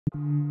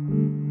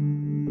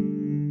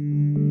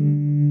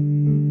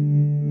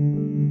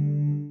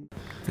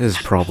This is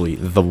probably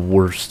the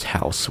worst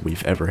house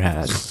we've ever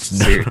had.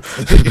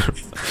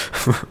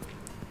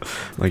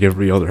 Like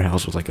every other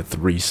house was like a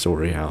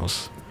 3-story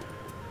house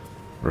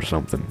or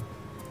something,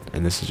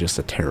 and this is just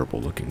a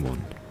terrible looking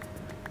one.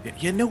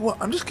 You know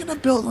what? I'm just gonna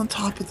build on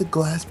top of the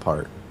glass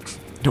part.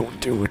 Don't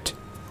do it.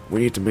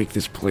 We need to make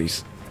this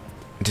place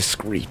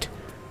discreet.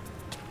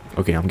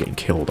 Okay, I'm getting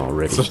killed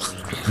already.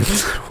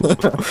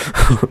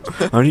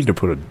 I need to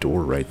put a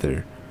door right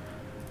there.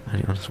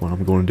 That's what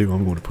I'm going to do.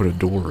 I'm going to put a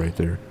door right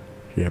there.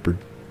 Shepherd.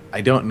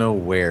 I don't know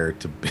where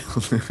to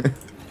build.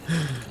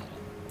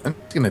 I'm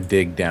just gonna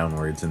dig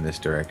downwards in this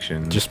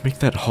direction. Just make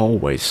that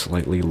hallway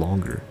slightly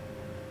longer.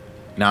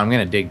 No, I'm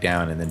gonna dig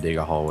down and then dig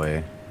a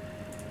hallway.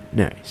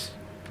 Nice.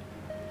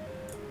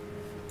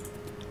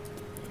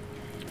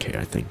 Okay,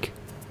 I think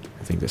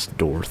this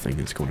door thing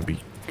is going to be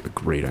a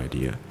great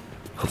idea.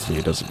 Hopefully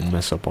it doesn't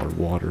mess up our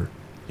water.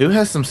 Who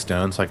has some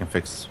stone so I can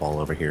fix this wall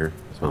over here?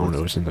 I don't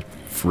know, it's in the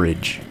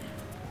fridge.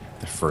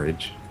 The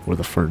fridge? Or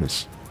the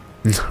furnace.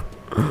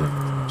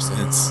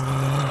 Sense.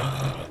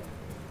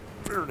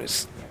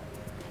 Furnace.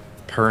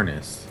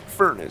 Furnace.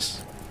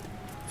 Furnace.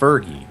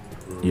 Fergie.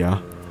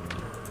 Yeah.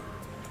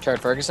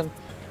 Jared Ferguson?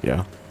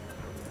 Yeah.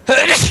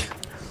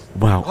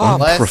 Wow,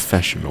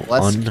 unprofessional.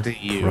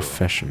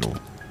 Unprofessional.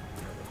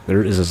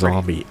 There is a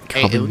zombie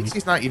coming. Hey, at least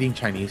he's not eating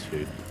Chinese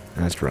food.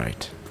 That's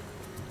right.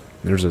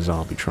 There's a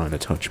zombie trying to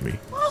touch me.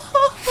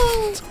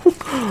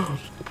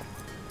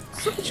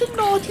 Such a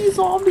naughty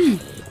zombie.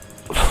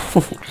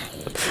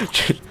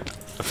 Okay,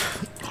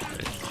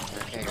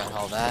 got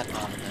all that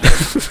on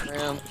the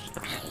room.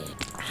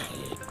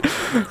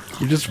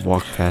 You just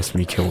walk past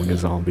me killing a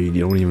zombie and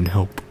you don't even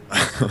help.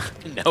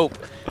 Nope.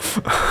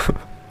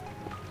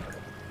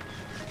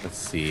 Let's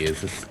see,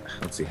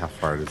 let's see how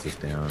far does this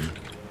down.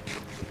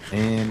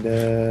 And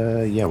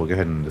yeah, we'll go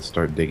ahead and just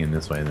start digging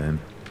this way then.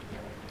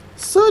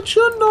 Such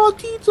a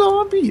naughty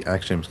zombie.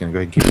 Actually, I'm just gonna go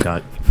ahead and keep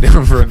down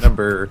for a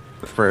number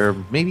for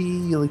maybe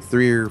like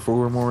 3 or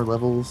 4 more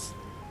levels.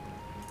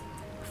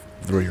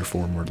 3 or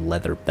 4 more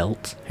leather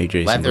belts. Hey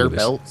Jason, Leather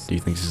belts. Do you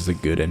think this is a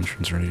good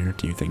entrance right here?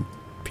 Do you think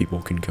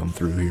people can come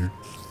through here?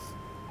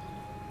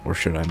 Or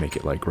should I make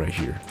it like right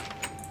here?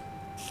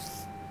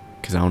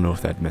 Because I don't know if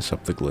that'd mess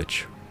up the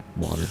glitch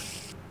water.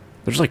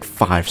 There's like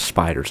 5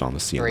 spiders on the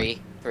ceiling.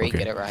 3, okay.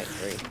 Get it right,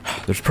 3.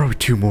 There's probably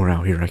 2 more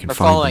out here I can They're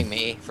find. following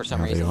me for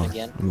some reason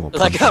again.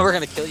 Like, oh, we're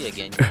gonna kill you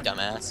again, you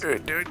dumbass.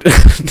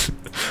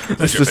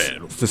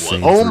 It's the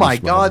same. Oh my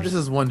god, this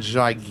is one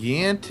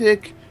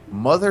gigantic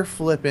mother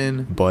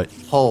flippin'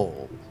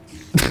 hole.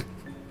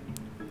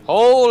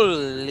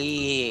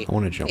 Holy! I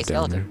want to jump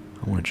down there.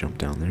 I want to jump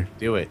down there.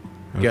 Do it.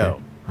 Okay.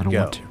 Go. I don't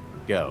want to.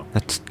 Go.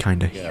 That's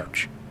kind of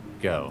huge.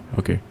 Go.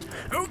 Okay.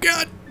 Oh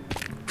god!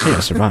 Hey,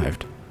 I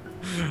survived.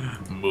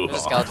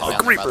 A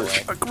creeper!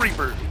 A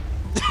creeper!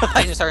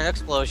 I just heard an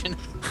explosion.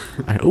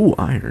 Oh,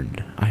 iron.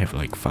 I have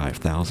like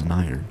 5,000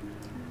 iron.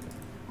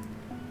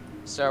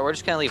 So we're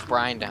just gonna leave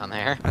Brian down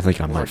there. I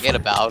think I might forget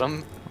about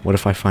him. What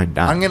if I find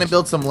diamonds? I'm gonna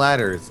build some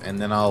ladders and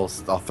then I'll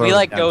throw we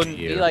like it go down to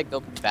you. we like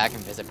go back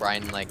and visit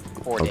Brian in like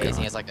 4 days. And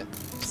he has like a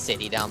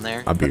city down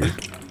there. A beard.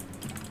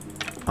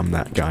 I'm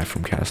that guy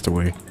from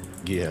Castaway.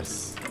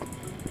 Yes.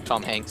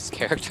 Tom Hanks'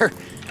 character.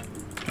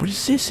 What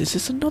is this? Is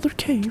this another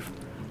cave?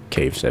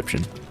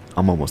 Caveception.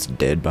 I'm almost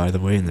dead, by the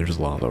way, and there's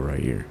lava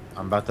right here.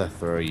 I'm about to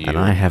throw you. And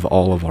I have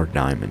all of our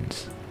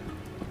diamonds.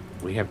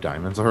 We have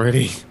diamonds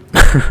already?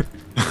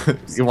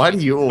 Why do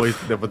you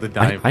always end up with the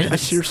diamonds? I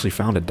seriously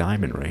found a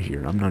diamond right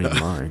here. I'm not even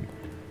lying.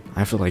 I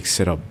have to like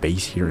set up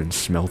base here and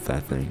smelt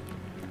that thing.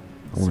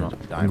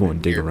 I'm going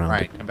to dig around.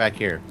 Right, come back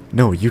here.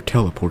 No, you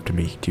teleport to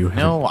me. Do you have?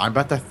 No, I'm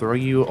about to throw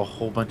you a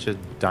whole bunch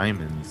of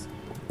diamonds.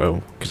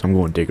 Oh, because I'm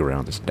going to dig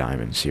around this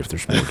diamond, see if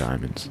there's more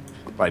diamonds.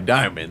 By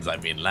diamonds, I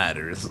mean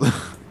ladders.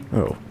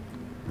 Oh,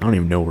 I don't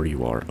even know where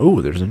you are.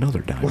 Oh, there's another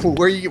diamond.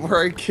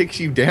 Where I kicked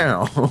you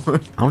down? I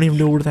don't even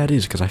know where that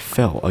is because I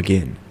fell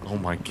again. Oh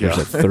my god. There's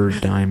a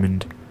 3rd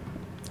diamond,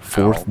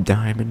 4th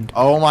diamond.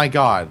 Oh my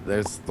god,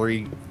 there's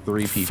three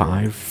people.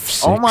 5,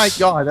 6. Oh my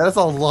god, that's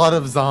a lot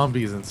of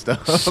zombies and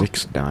stuff.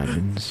 6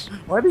 diamonds.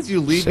 Why did you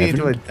lead me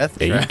into a 7,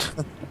 death 8.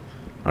 trap?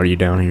 Are you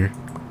down here?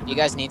 You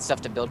guys need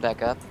stuff to build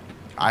back up?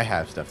 I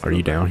have stuff. Are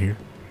you down here?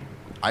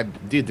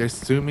 Dude,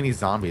 there's too many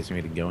zombies for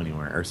me to go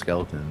anywhere, or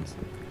skeletons.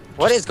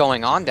 What is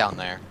going on down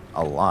there?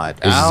 A lot.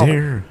 Is Ow.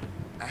 there?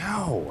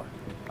 Ow.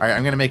 Alright,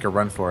 I'm gonna make a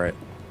run for it.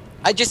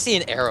 I just see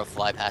an arrow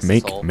fly past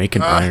this hole. Make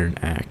an iron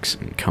axe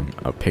and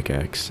a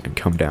pickaxe and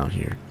come down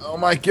here. Oh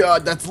my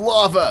god, that's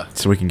lava!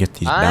 So we can get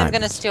these diamonds. I'm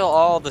gonna steal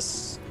all the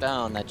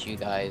stone that you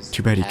guys.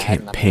 Too bad you had, can't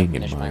and I'm ping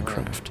gonna in finish my room.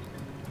 Minecraft.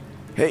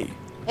 Hey.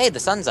 Hey, the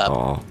sun's up.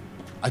 Aw.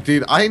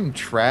 Dude, I'm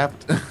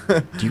trapped.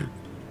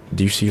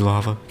 Do you see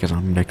lava? Because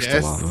I'm next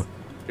to lava.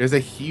 There's a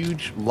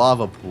huge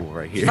lava pool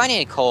right here. If you find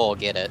any coal,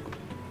 get it.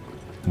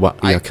 What?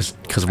 Yeah,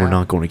 because we're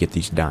not going to get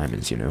these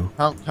diamonds, you know.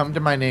 Come to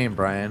my name,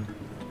 Brian.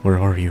 Where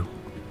are you?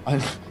 I'm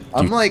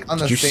like on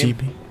the same. Did you see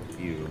me?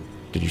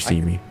 Did you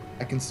see me?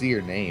 I can see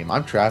your name.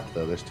 I'm trapped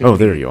though. There's 2. Oh,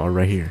 there you are,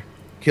 right here.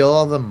 Kill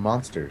all the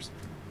monsters.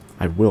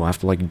 I will. I have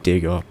to like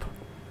dig up.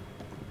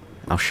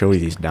 I'll show you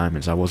these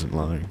diamonds. I wasn't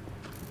lying.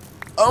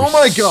 Oh We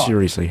my god!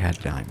 seriously had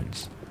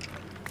diamonds.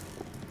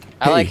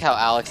 I like Hey. how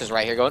Alex is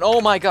right here going,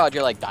 oh my god,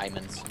 you're like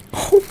diamonds.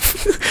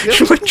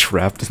 You're like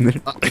trapped in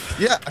there.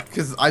 Yeah,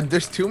 because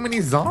there's too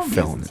many zombies.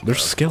 Fell in it.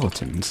 There's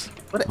skeletons.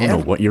 What I don't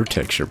know what your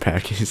texture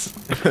pack is.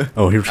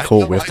 Oh, here's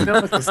coal. We have I know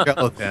to, it's a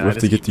skeleton. we have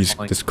to get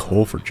this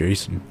coal for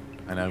Jason.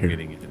 I know I'm Here,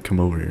 getting it. come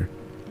over here.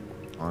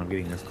 Oh, I'm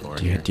getting this core.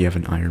 Do you have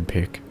an iron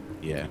pick?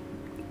 Yeah.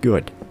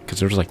 Good, because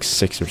there's like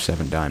 6 or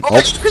 7 diamonds.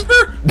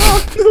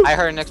 Oh, I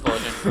heard an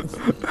explosion.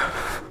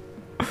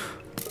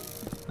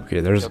 Okay,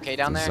 there's You okay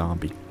down a there?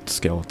 zombie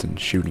skeleton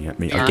shooting at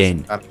me Yeah.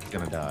 again. I'm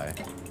gonna die.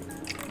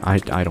 I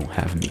don't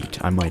have meat.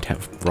 I might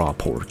have raw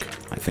pork.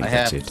 I think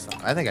that's it.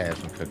 I think I have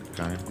some cooked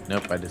kind.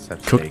 Nope, I just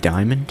have Cooked steak.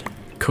 diamond?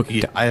 Cooked.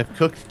 Yeah, Di I have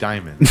cooked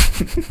diamond.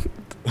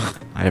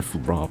 I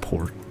have raw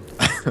pork.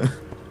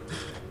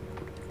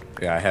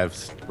 Yeah, I have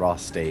raw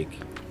steak.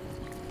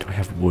 Do I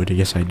have wood?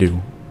 Yes, I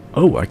do.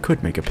 Oh, I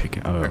could make a pick.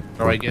 Where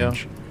do I go?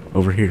 workbench.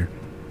 Over here.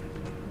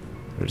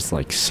 There's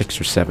like 6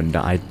 or 7.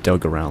 I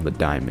dug around the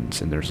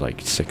diamonds, and there's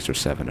like 6 or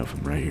 7 of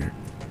them right here.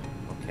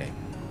 Okay.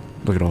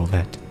 Look at all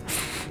that.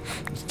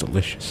 It's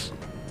delicious.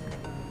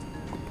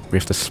 We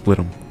have to split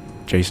them.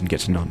 Jason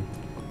gets none.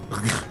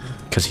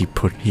 Cause he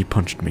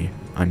punched me.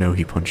 I know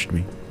he punched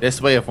me.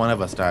 This way, if one of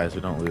us dies,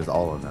 we don't lose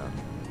all of them.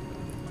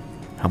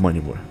 How many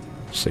were?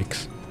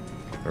 6.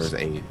 There's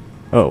 8.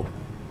 Oh,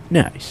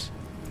 nice.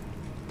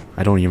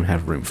 I don't even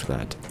have room for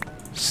that.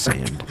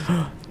 Sand.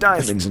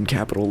 Diamonds in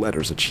capital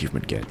letters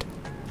achievement get.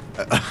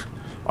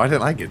 Why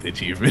didn't I get the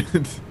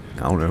achievement?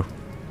 I don't know.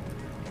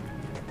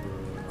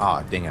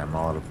 Aw, dang it, I'm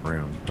all out of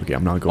room. Okay,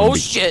 I'm not going Oh to be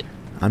shit!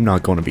 I'm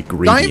not going to be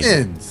greedy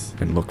Diamonds!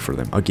 and look for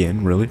them.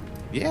 Again, really?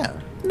 Yeah.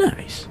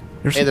 Nice.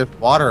 There's, Hey, there's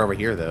water over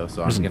here, though,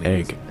 so there's I'm an gonna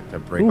use egg. it to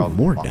break Ooh, all the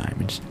more blocks.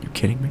 diamonds. You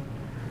kidding me?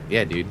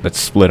 Yeah, dude. Let's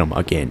split them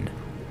again.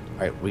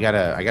 Alright,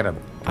 I gotta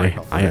break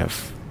all I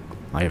this.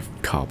 have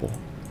cobble.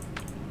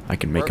 I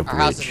can make a Our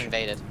house is bridge.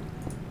 invaded.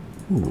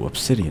 Ooh,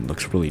 obsidian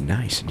looks really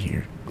nice in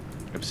here.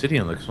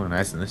 Obsidian looks really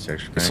nice in this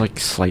texture pack. It's like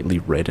slightly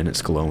red and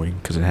it's glowing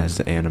because it has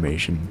the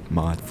animation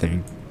mod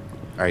thing.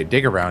 Alright,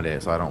 dig around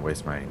it so I don't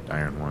waste my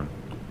iron one.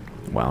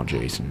 Wow,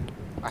 Jason.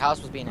 Our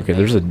house was being Okay, invaded.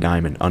 there's a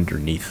diamond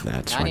underneath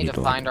that, so Now I I need need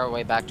to like... find our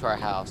way back to our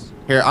house.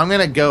 Here, I'm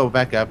gonna go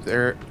back up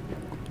there.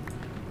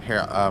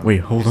 Here,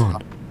 Wait, hold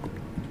on.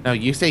 No,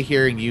 you stay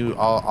here and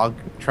I'll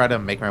try to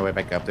make my way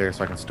back up there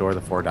so I can store the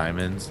 4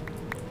 diamonds.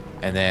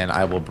 And then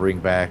I will bring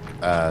back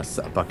a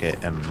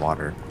bucket and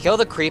water. Kill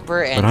the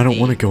creeper and But I don't the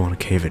want to go on a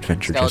cave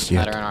adventure just skeleton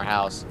that yet. are in our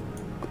house.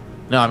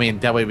 No, I mean,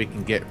 that way we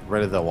can get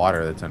rid of the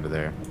water that's under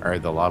there. Or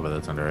the lava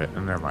that's under it.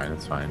 And never mind,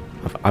 it's fine.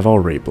 I've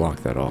already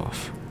blocked that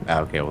off. Ah,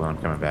 okay, well, I'm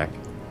coming back.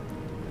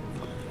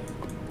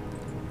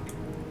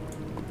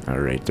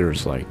 Alright,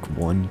 there's like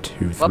 1,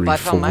 2, 3, Well, I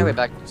 4. found my way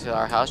back to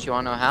our house. You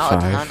wanna know how?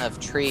 Five- a ton of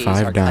trees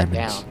 5 are cut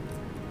diamonds. down.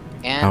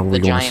 How are And we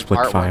the gonna giant split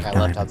artwork 5 I left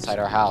diamonds? outside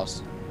our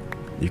house.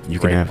 You can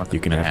Break have one the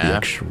in half.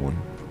 extra one.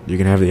 You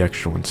can have the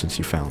extra one since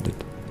you found it.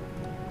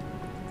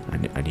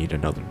 I need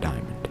another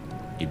diamond.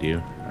 You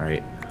do?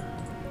 Alright.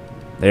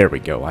 There we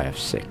go. I have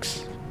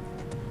 6.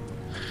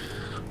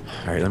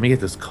 Alright, let me get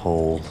this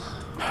coal.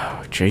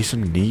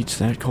 Jason needs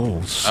that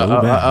coal so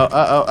Uh-oh,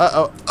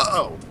 bad.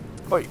 uh-oh.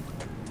 Wait.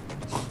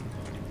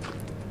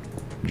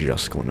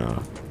 Just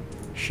gonna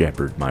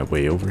shepherd my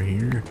way over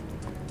here.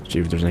 See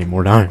if there's any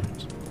more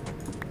diamonds.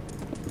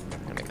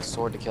 Gonna make a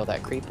sword to kill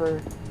that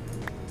creeper.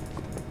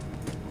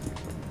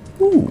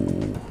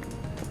 Ooh,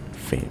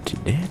 fancy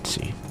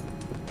dancy.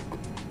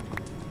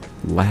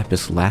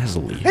 Lapis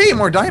lazuli. Hey,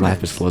 more diamonds!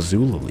 Lapis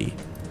lazuli.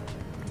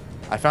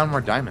 I found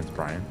more diamonds,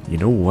 Brian. You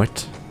know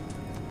what?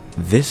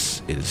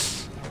 This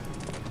is.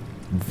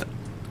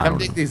 I Come don't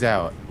dig know. these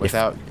out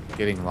without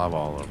getting lava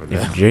all over If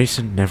them.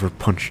 Jason never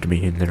punched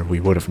me in there, we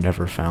would have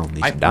never found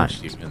these I diamonds.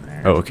 punched you in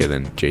there. Oh, okay,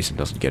 then Jason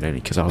doesn't get any,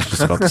 because I was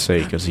just about to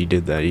say, because he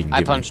did that, he can I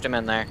give me- punched him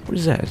in there. What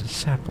is that? Is it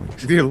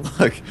saplings? Dude,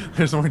 look,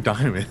 there's more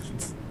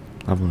diamonds.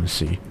 I'm gonna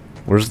see.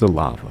 Where's the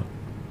lava?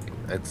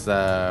 It's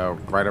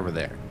right over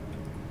there.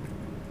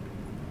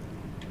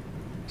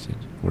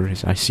 Where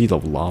is? I see the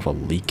lava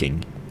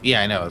leaking.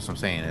 Yeah, I know. That's what I'm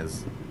saying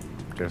is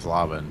there's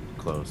lava in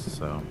close.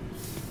 So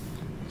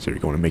So you're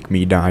going to make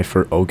me die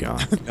for? Oh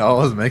god. I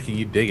was making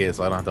you dig it,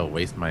 so I don't have to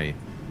waste my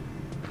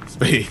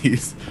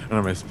space. I don't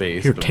have my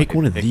space. Here, but take my-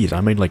 one of these.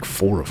 I made like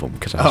 4 of them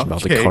because I was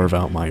about to Okay. carve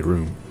out my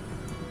room.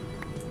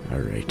 All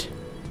right.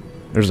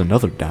 There's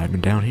another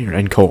diamond down here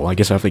and coal. I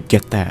guess I have to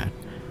get that.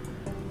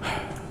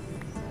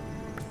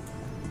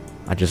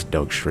 I just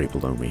dug straight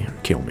below me.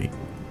 Kill me.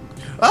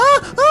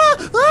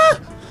 Ah!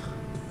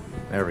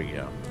 There we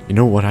go. You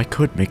know what? I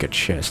could make a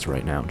chest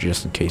right now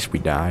just in case we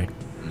die.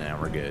 Now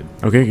we're good.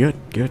 Okay,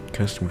 good.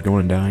 Because we're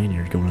going to die and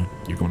you're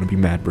gonna be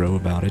mad, bro,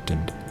 about it.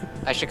 And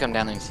I should come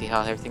down there and see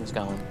how everything's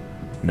going.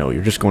 no,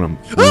 you're just gonna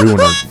ruin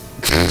our.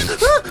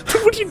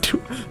 What are you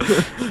doing?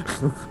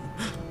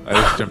 I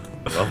just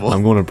jumped level.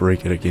 I'm gonna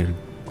break it again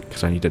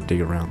because I need to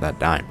dig around that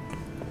diamond.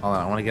 Hold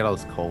on, I want to get all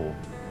this coal.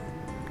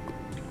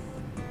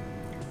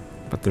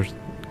 But there's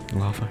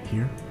Lava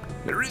here.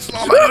 There is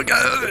lava. What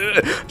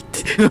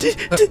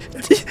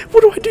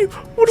do I do?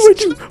 What do I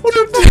do? What do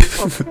I do?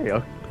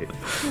 Okay.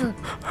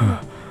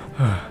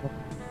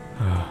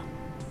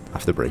 I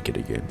have to break it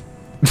again.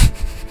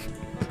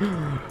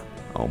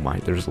 Oh my,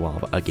 there's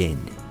lava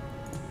again.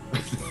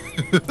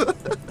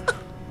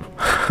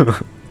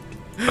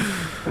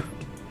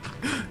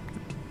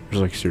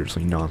 There's like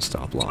seriously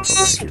non-stop lava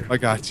right here. I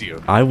got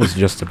you. I was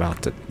just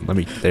about to.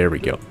 There we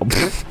go.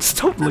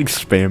 Stop like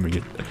spamming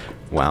it.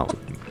 Wow.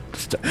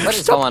 What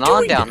is going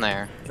on down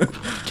there?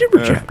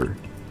 Jibber jabber.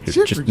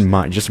 Here,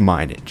 Jibber just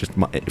mine it.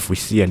 If we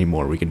see any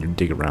more, we can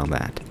dig around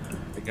that.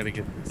 I gotta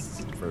get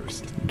this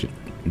first.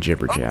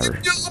 Jibber jabber.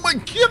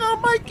 Oh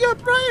my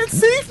god, Brian,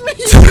 save me!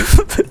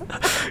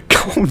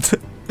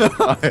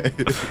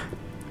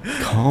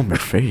 Calm your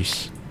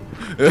face.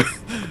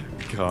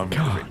 Calm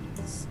God.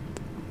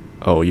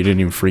 Oh, you didn't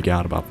even freak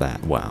out about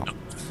that. Wow.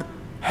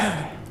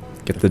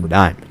 Get the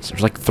diamonds.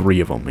 There's like 3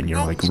 of them, and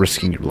you're like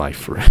risking your life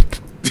for it.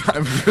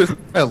 I'm risking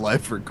my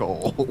life for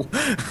gold.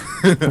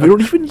 We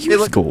don't even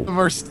use gold.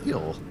 More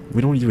steel.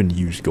 We don't even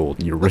use gold,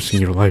 and you're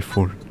risking your life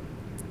for it.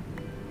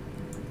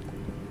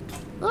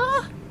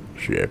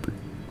 Shepherd.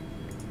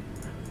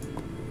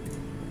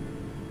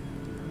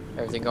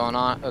 Everything going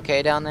on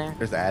okay down there?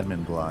 There's the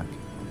admin block.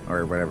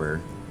 Or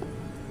whatever.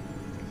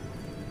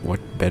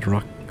 What?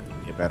 Bedrock?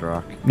 Yeah,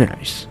 bedrock.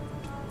 Nice.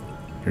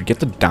 Here, get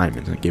the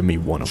diamonds and give me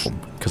one of them.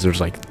 Because there's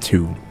like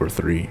 2 or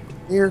 3.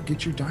 Here,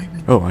 get your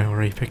diamond. Oh, I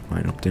already picked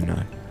mine up, didn't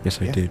I?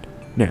 Yes, I did.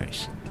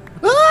 Nice.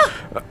 Ah!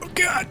 Oh,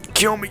 God,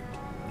 kill me.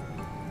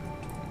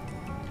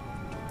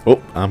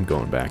 Oh, I'm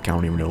going back. I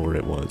don't even know where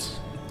it was.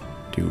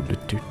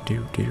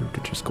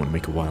 Just going to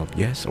make a wild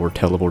guess or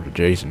teleport to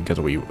Jason because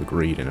we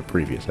agreed in a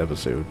previous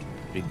episode.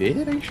 We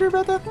did? Are you sure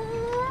about that?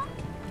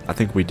 I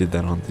think we did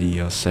that on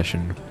the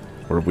session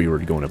where we were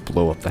going to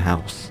blow up the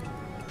house.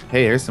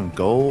 Hey, there's some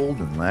gold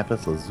and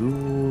lapis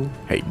lazuli.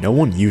 Hey, no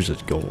one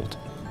uses gold.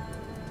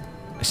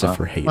 Except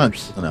for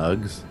haters.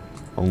 Nugs.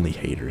 Only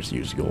haters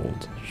use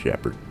gold,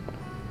 Shepherd.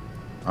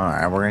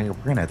 Alright, we're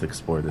gonna have to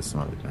explore this some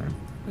other time.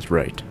 That's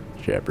right,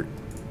 Shepherd.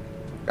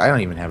 I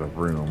don't even have a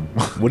room.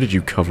 What did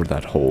you cover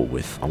that hole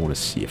with? I want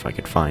to see if I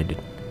can find it.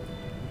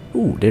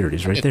 Ooh, there it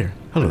is right there.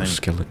 Hello,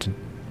 skeleton.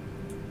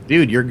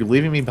 Dude, you're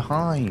leaving me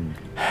behind.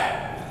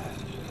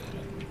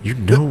 You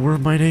know where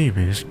my name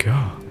is,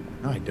 God.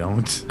 No, I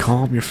don't.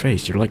 Calm your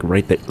face. You're like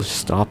right there.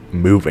 Stop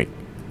moving.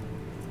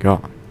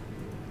 God.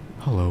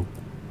 Hello.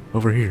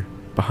 Over here.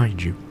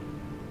 Behind you.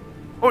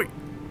 Oi!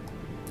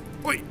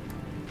 Oi!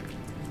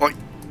 Oi!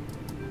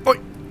 Oi!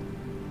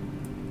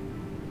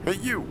 Hey,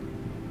 you!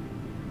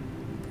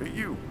 Hey,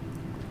 you!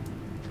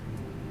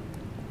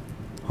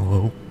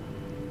 Hello?